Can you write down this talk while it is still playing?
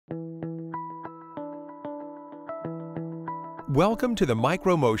Welcome to the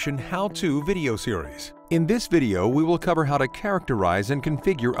Micro Motion How-To video series. In this video, we will cover how to characterize and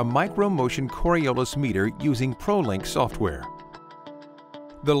configure a Micro Motion Coriolis meter using ProLink software.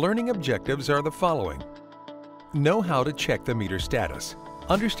 The learning objectives are the following. Know how to check the meter status.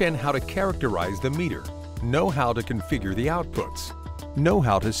 Understand how to characterize the meter. Know how to configure the outputs. Know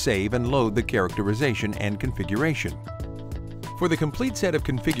how to save and load the characterization and configuration. For the complete set of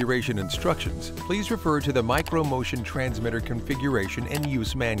configuration instructions, please refer to the Micro Motion Transmitter Configuration and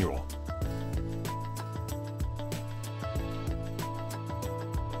Use Manual.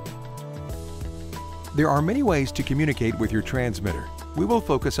 There are many ways to communicate with your transmitter. We will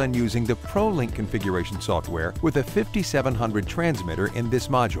focus on using the ProLink configuration software with a 5700 transmitter in this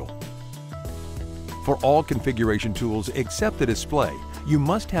module. For all configuration tools except the display, you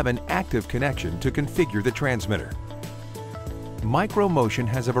must have an active connection to configure the transmitter. Micro Motion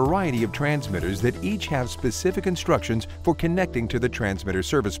has a variety of transmitters that each have specific instructions for connecting to the transmitter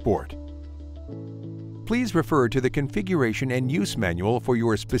service port. Please refer to the Configuration and Use Manual for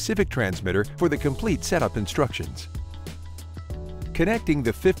your specific transmitter for the complete setup instructions. Connecting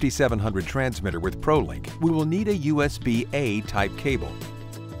the 5700 transmitter with ProLink, we will need a USB-A type cable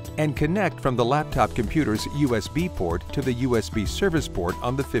and connect from the laptop computer's USB port to the USB service port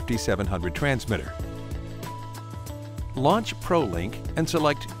on the 5700 transmitter. Launch ProLink and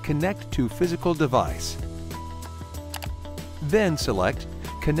select Connect to Physical Device. Then select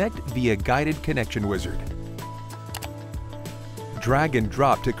Connect via Guided Connection Wizard. Drag and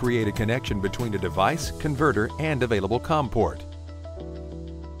drop to create a connection between a device, converter, and available COM port.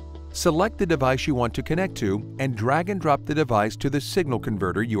 Select the device you want to connect to and drag and drop the device to the signal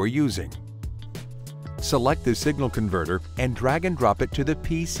converter you are using. Select the signal converter and drag and drop it to the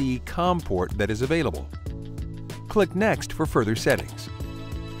PC COM port that is available. Click Next for further settings.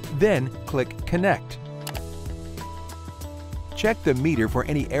 Then click Connect. Check the meter for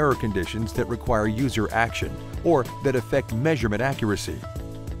any error conditions that require user action or that affect measurement accuracy.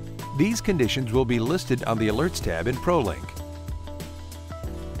 These conditions will be listed on the Alerts tab in ProLink.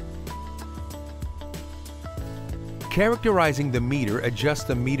 Characterizing the meter adjusts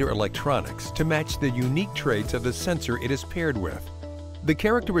the meter electronics to match the unique traits of the sensor it is paired with. The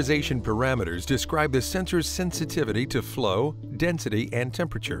characterization parameters describe the sensor's sensitivity to flow, density, and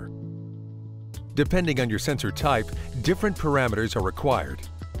temperature. Depending on your sensor type, different parameters are required.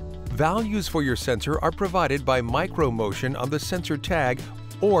 Values for your sensor are provided by Micro Motion on the sensor tag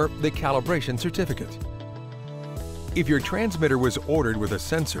or the calibration certificate. If your transmitter was ordered with a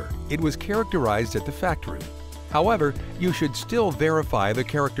sensor, it was characterized at the factory. However, you should still verify the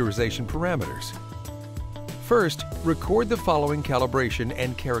characterization parameters. First, record the following calibration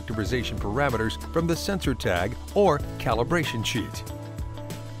and characterization parameters from the sensor tag or calibration sheet.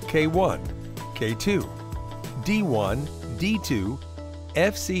 K1, K2, D1, D2,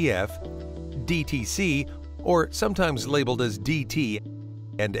 FCF, DTC, or sometimes labeled as DT,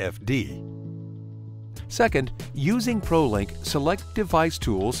 and FD. Second, using ProLink, select Device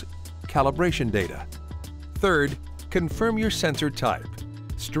Tools, Calibration Data. Third, confirm your sensor type,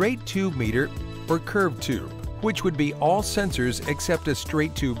 straight tube meter or curved tube, which would be all sensors except a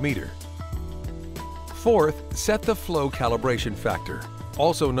straight tube meter. Fourth, set the flow calibration factor,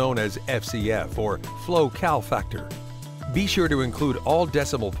 also known as FCF or flow cal factor. Be sure to include all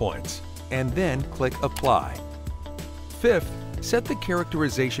decimal points and then click Apply. Fifth, set the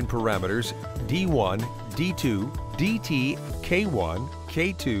characterization parameters D1, D2, DT, K1,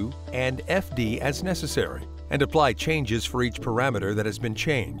 K2, and FD as necessary, and apply changes for each parameter that has been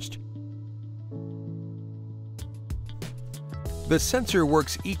changed. The sensor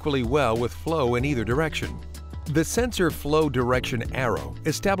works equally well with flow in either direction. The sensor flow direction arrow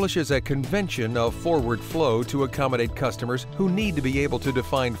establishes a convention of forward flow to accommodate customers who need to be able to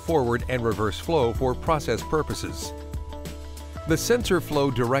define forward and reverse flow for process purposes. The sensor flow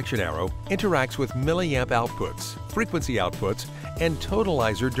direction arrow interacts with milliamp outputs, frequency outputs, and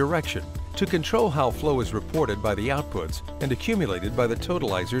totalizer direction to control how flow is reported by the outputs and accumulated by the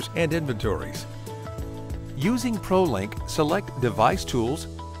totalizers and inventories. Using ProLink, select Device Tools,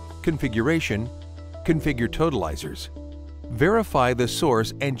 Configuration, Configure Totalizers. Verify the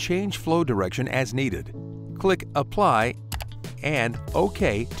source and change flow direction as needed. Click Apply and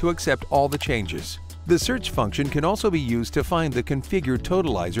OK to accept all the changes. The search function can also be used to find the Configure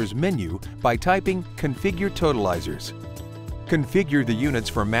Totalizers menu by typing Configure Totalizers. Configure the units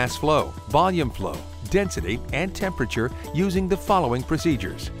for mass flow, volume flow, density, and temperature using the following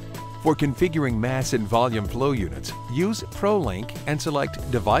procedures. For configuring mass and volume flow units, use ProLink and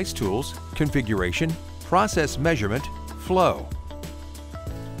select Device Tools, Configuration, Process Measurement, Flow.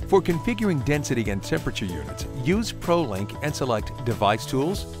 For configuring density and temperature units, use ProLink and select Device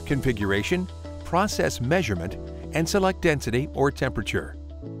Tools, Configuration, Process Measurement, and select Density or Temperature.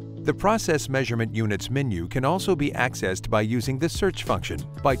 The Process Measurement Units menu can also be accessed by using the search function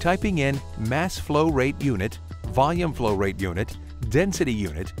by typing in Mass Flow Rate Unit, Volume Flow Rate Unit, Density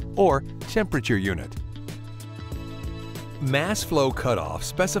Unit, or Temperature Unit. Mass Flow Cutoff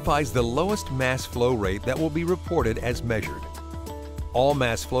specifies the lowest mass flow rate that will be reported as measured. All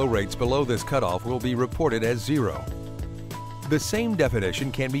mass flow rates below this cutoff will be reported as 0. The same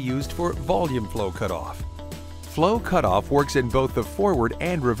definition can be used for Volume Flow Cutoff. Flow cutoff works in both the forward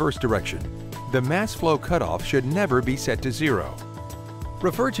and reverse direction. The mass flow cutoff should never be set to 0.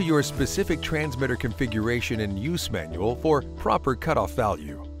 Refer to your specific transmitter configuration and use manual for proper cutoff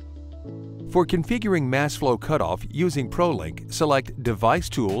value. For configuring mass flow cutoff using ProLink, select Device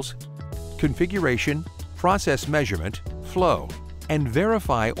Tools, Configuration, Process Measurement, Flow, and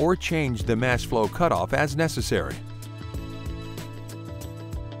verify or change the mass flow cutoff as necessary.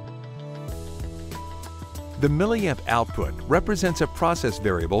 The Milliamp Output represents a process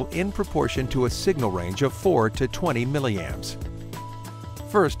variable in proportion to a signal range of 4 to 20 milliamps.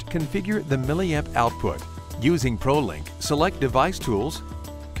 First, configure the Milliamp Output. Using ProLink, select Device Tools,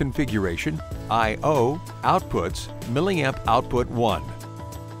 Configuration, I/O, Outputs, Milliamp Output 1.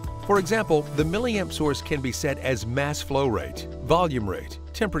 For example, the milliamp source can be set as mass flow rate, volume rate,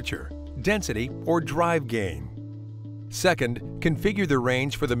 temperature, density, or drive gain. Second, configure the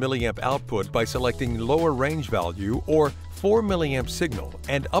range for the milliamp output by selecting lower range value or 4 milliamp signal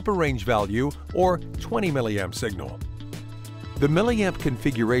and upper range value or 20 milliamp signal. The milliamp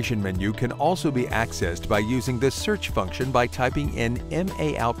configuration menu can also be accessed by using the search function by typing in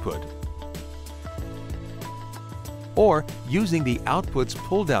MA output or using the Outputs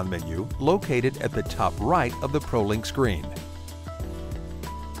pull-down menu located at the top right of the ProLink screen.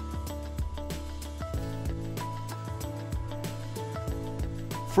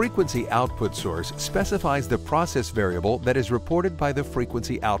 Frequency output source specifies the process variable that is reported by the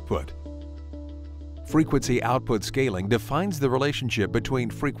frequency output. Frequency output scaling defines the relationship between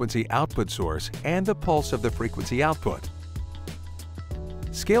frequency output source and the pulse of the frequency output.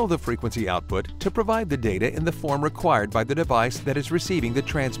 Scale the frequency output to provide the data in the form required by the device that is receiving the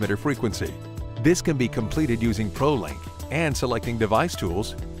transmitter frequency. This can be completed using ProLink and selecting Device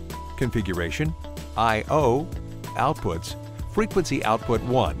Tools, Configuration, I/O, Outputs, Frequency Output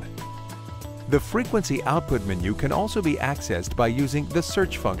 1. The Frequency Output menu can also be accessed by using the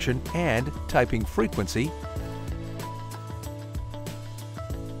search function and typing frequency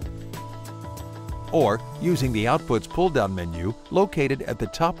or using the Outputs pull-down menu located at the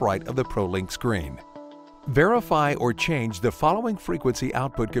top right of the ProLink screen. Verify or change the following frequency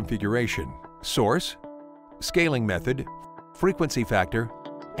output configuration: source, scaling method, frequency factor,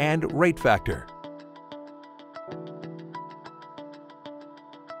 and rate factor.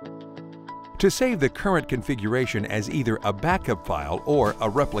 To save the current configuration as either a backup file or a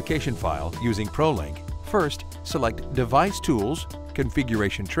replication file using ProLink, first select Device Tools,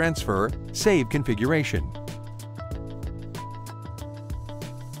 Configuration Transfer, Save Configuration.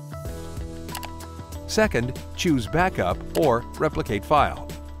 Second, choose Backup or Replicate File.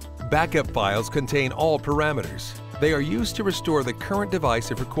 Backup files contain all parameters. They are used to restore the current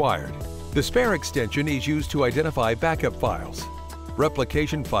device if required. The spare extension is used to identify backup files.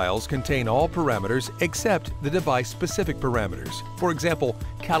 Replication files contain all parameters except the device-specific parameters, for example,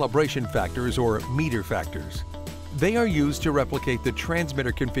 calibration factors or meter factors. They are used to replicate the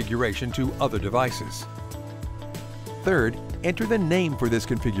transmitter configuration to other devices. Third, enter the name for this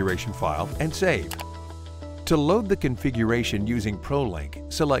configuration file and save. To load the configuration using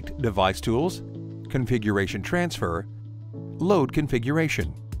ProLink, select Device Tools, Configuration Transfer, Load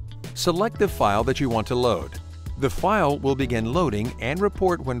Configuration. Select the file that you want to load. The file will begin loading and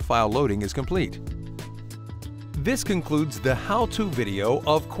report when file loading is complete. This concludes the how-to video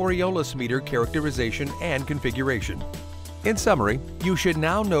of Coriolis meter characterization and configuration. In summary, you should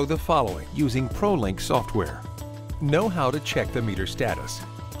now know the following using ProLink software. Know how to check the meter status.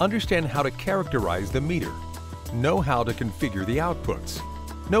 Understand how to characterize the meter. Know how to configure the outputs.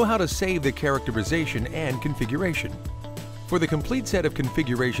 Know how to save the characterization and configuration. For the complete set of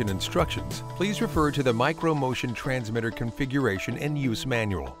configuration instructions, please refer to the Micro Motion Transmitter Configuration and Use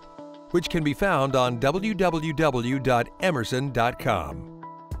Manual, which can be found on www.emerson.com.